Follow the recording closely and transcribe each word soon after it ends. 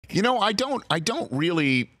You know, I don't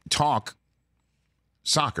really talk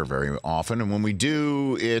soccer very often, and when we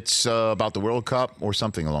do, it's about the World Cup or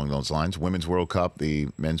something along those lines. Women's World Cup, the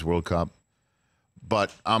Men's World Cup.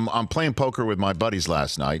 But I'm playing poker with my buddies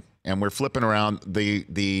last night, and we're flipping around. The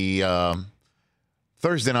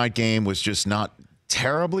Thursday night game was just not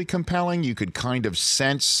terribly compelling. You could kind of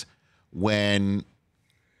sense when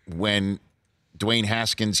Dwayne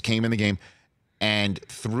Haskins came in the game and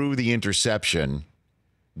threw the interception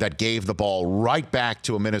that gave the ball right back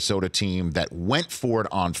to a Minnesota team that went for it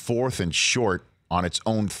on 4th and short on its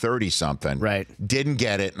own 30-something. Right. Didn't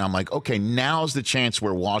get it. And I'm like, okay, now's the chance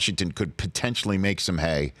where Washington could potentially make some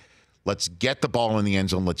hay. Let's get the ball in the end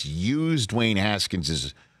zone. Let's use Dwayne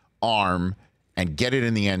Haskins' arm and get it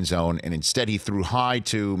in the end zone. And instead he threw high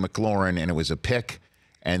to McLaurin, and it was a pick.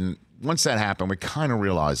 And once that happened, we kind of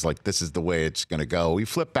realized, like, this is the way it's going to go. We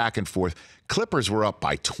flipped back and forth. Clippers were up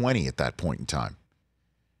by 20 at that point in time.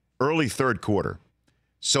 Early third quarter.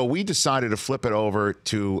 So we decided to flip it over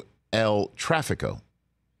to El Tráfico,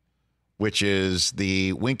 which is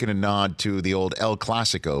the wink and a nod to the old El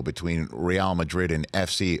Clásico between Real Madrid and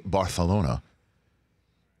FC Barcelona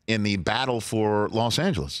in the battle for Los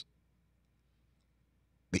Angeles.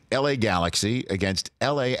 The LA Galaxy against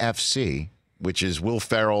LAFC, which is Will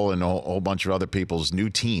Ferrell and a whole bunch of other people's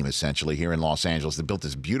new team, essentially, here in Los Angeles. They built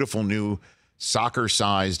this beautiful new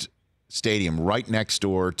soccer-sized stadium right next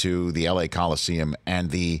door to the LA Coliseum,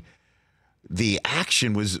 and the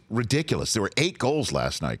action was ridiculous. There were 8 goals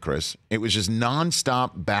last night, Chris. It was just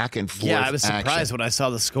nonstop back and forth. Yeah, I was surprised action. when I saw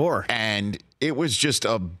the score. And it was just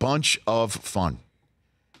a bunch of fun.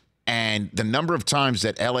 And the number of times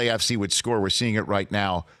that LAFC would score, we're seeing it right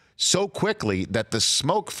now, so quickly that the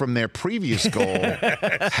smoke from their previous goal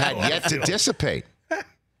had yet to dissipate.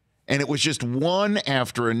 And it was just one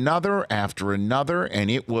after another, and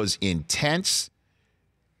it was intense.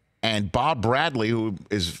 And Bob Bradley, who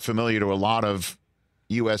is familiar to a lot of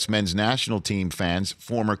U.S. men's national team fans,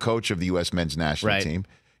 former coach of the U.S. men's national team,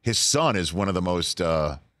 his son is one of the most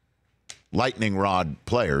lightning rod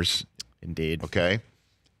players. Indeed. Okay.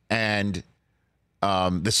 And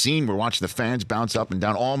the scene, we're watching the fans bounce up and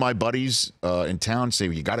down. All my buddies in town say,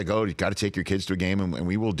 you got to go. You got to take your kids to a game, and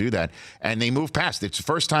we will do that. And they move past. It's the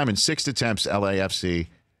first time in 6 attempts LAFC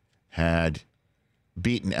had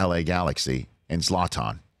beaten LA Galaxy and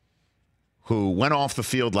Zlatan, who went off the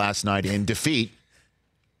field last night in defeat,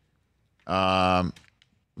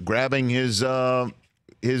 grabbing his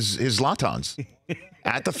Zlatans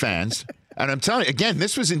at the fans. And I'm telling you, again,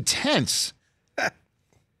 this was intense.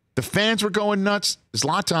 The fans were going nuts.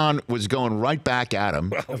 Zlatan was going right back at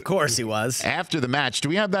him. Of course he was. After the match. Do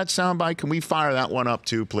we have that soundbite? Can we fire that one up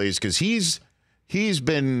too, please? Because he's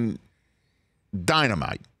been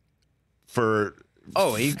dynamite for...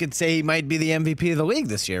 Oh, you could say he might be the MVP of the league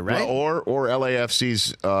this year, right? Or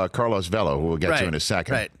LAFC's Carlos Vela, who we'll get to in a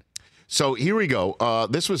second. Right. So here we go.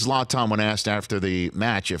 This was Zlatan when asked after the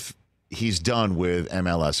match if he's done with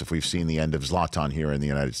MLS, if we've seen the end of Zlatan here in the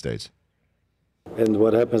United States. And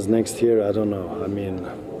what happens next year, I don't know. I mean,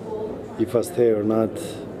 if I stay or not,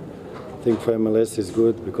 I think for MLS is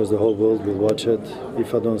good because the whole world will watch it.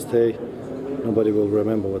 If I don't stay, nobody will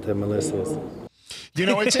remember what MLS is. You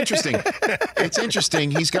know, it's interesting. It's interesting.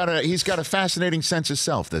 He's got a fascinating sense of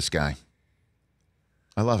self, this guy.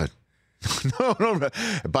 I love it. No.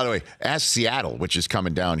 By the way, ask Seattle, which is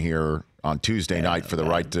coming down here on Tuesday night for the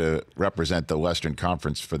right to represent the Western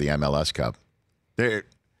Conference for the MLS Cup.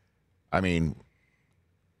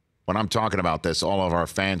 When I'm talking about this, all of our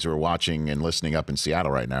fans who are watching and listening up in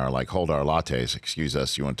Seattle right now are like, hold our lattes. Excuse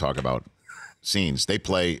us. You want to talk about scenes? They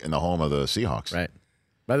play in the home of the Seahawks. Right.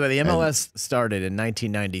 By the way, the MLS started in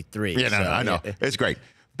 1993. Yeah, I know. It's great.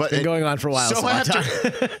 But it's been going on for a while. So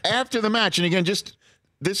after the match, and again,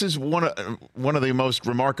 this is one of the most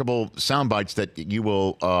remarkable sound bites that you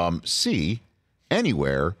will see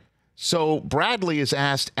anywhere. So Bradley is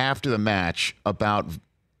asked after the match about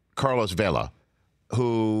Carlos Vela,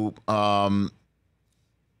 who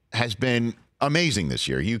has been amazing this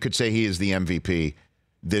year. You could say he is the MVP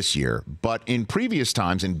this year. But in previous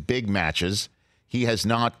times, in big matches, he has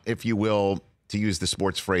not, if you will, to use the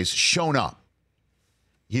sports phrase, shown up.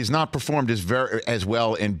 He has not performed as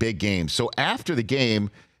well in big games. So after the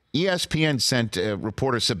game, ESPN sent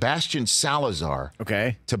reporter Sebastian Salazar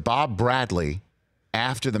to Bob Bradley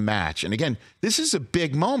after the match. And again, this is a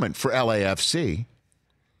big moment for LAFC.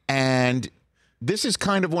 And this is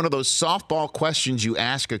kind of one of those softball questions you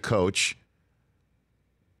ask a coach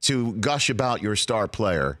to gush about your star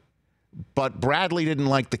player. But Bradley didn't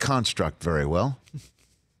like the construct very well.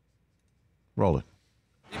 Roll it.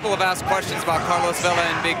 People have asked questions about Carlos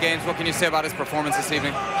Vela in big games. What can you say about his performance this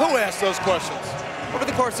evening? Who asked those questions? Over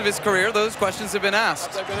the course of his career, those questions have been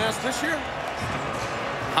asked. They've been asked this year?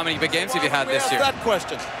 How many big games have you had this year? that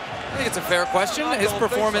question. I think it's a fair question. His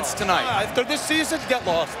performance tonight. After this season, get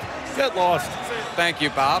lost. Get lost. Thank you,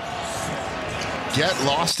 Bob. Get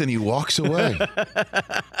lost, and he walks away.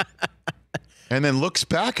 And then looks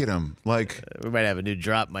back at him like... We might have a new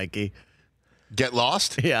drop, Mikey. Get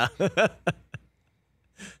lost? Yeah.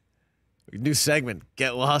 New segment,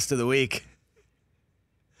 Get Lost of the Week.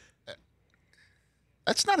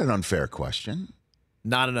 That's not an unfair question.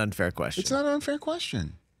 Not an unfair question. It's not an unfair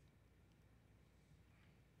question.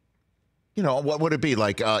 You know, what would it be?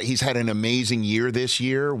 Like, he's had an amazing year this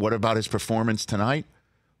year. What about his performance tonight?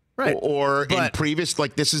 Right. Or in previous,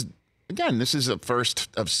 like, this is a first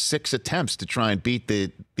of 6 attempts to try and beat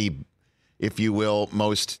the if you will,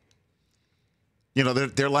 most, you know,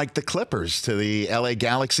 they're like the Clippers to the LA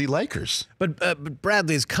Galaxy Lakers. But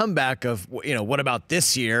Bradley's comeback of, you know, what about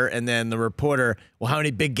this year? And then the reporter, well, how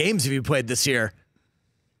many big games have you played this year?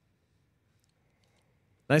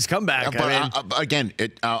 Nice comeback. I'll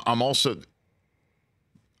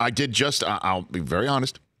be very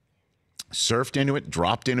honest, surfed into it,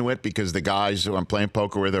 dropped into it because the guys who I'm playing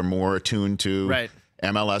poker with are more attuned to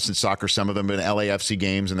MLS and soccer. Some of them have been LAFC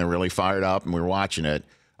games and they're really fired up and we were watching it.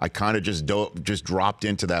 I kind of just dropped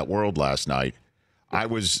into that world last night. I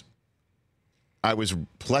was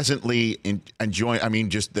pleasantly enjoying, I mean,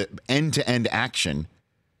 just the end-to-end action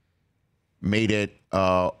made it,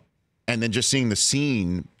 and then just seeing the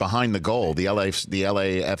scene behind the goal, the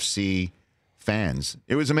LAFC fans,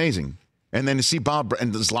 it was amazing. And then to see Bob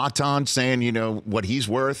and Zlatan saying, you know, what he's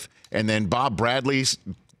worth, and then Bob Bradley's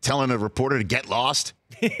telling a reporter to get lost.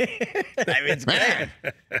 I mean, it's great.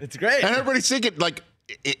 It's great. And everybody's thinking, like,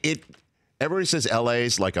 everybody says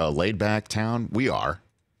LA's like a laid-back town. We are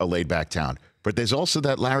a laid-back town. But there's also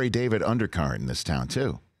that Larry David undercurrent in this town,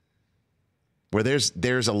 too, where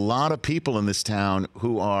there's a lot of people in this town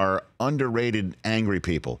who are underrated, angry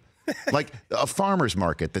people. Like a farmer's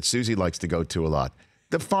market that Susie likes to go to a lot.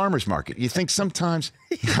 The farmer's market. You think sometimes,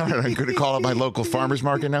 I'm going to call it my local farmer's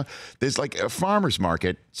market now. There's like a farmer's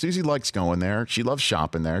market. Susie likes going there. She loves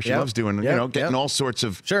shopping there. She loves doing, getting all sorts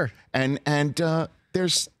of. Sure. And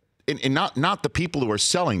there's, and not the people who are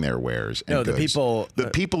selling their wares and goods. The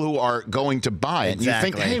people who are going to buy it. Exactly.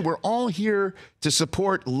 And you think, hey, we're all here to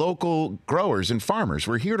support local growers and farmers.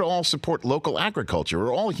 We're here to all support local agriculture.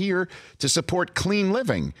 We're all here to support clean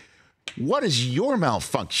living. What is your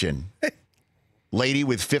malfunction? Lady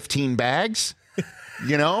with 15 bags?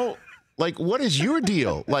 You know? Like, what is your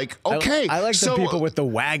deal? Like, okay. I like the people with the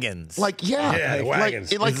wagons. Like, yeah. The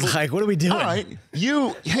wagons. Like, what are we doing? All right.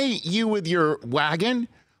 You with your wagon.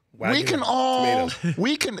 We can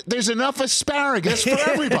there's enough asparagus for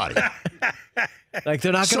everybody. Like,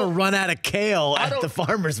 they're not going to run out of kale at the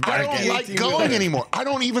farmer's market. I don't like going anymore. I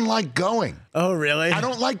don't even like going. Oh, really? I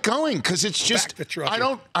don't like going because it's just,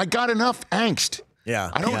 I got enough angst.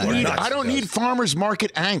 Yeah. I don't need farmer's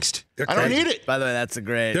market angst. I don't need it. By the way, that's a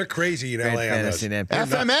great. They're crazy in LA. Fantasy name.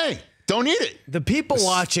 FMA. Don't need it. The people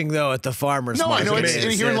watching, though, at the farmer's market. No, I know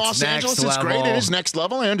here in Los Angeles, it's great. It is next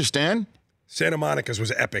level. I understand. Santa Monica's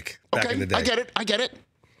was epic back in the day. I get it.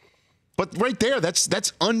 But right there,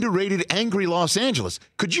 that's underrated, angry Los Angeles.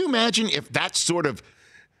 Could you imagine if that sort of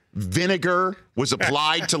vinegar was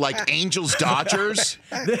applied to like Angels Dodgers?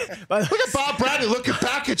 Look at Bob Bradley looking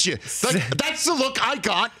back at you. Like, that's the look I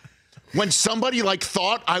got when somebody like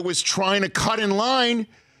thought I was trying to cut in line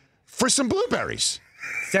for some blueberries.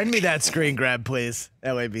 Send me that screen grab, please,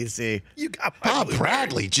 LABC. You got Bob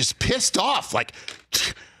Bradley just pissed off. Like,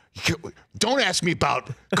 don't ask me about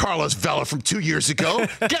Carlos Vela from 2 years ago.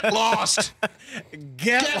 Get lost.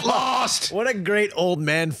 Get lost. What a great old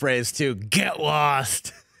man phrase, too. Get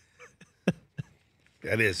lost.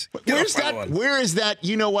 That is. Where is that,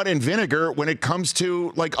 you know what, in vinegar when it comes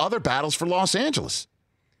to like other battles for Los Angeles?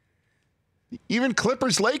 Even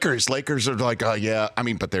Clippers, Lakers. Lakers are like, oh, yeah. I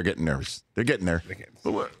mean, but they're getting nervous. They're getting there.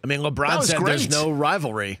 I mean, LeBron said there's no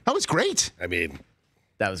rivalry. That was great. I mean,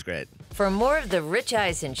 that was great. For more of The Rich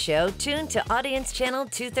Eisen Show, tune to Audience Channel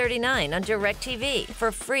 239 on DirecTV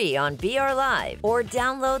for free on BR Live or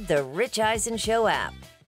download the Rich Eisen Show app.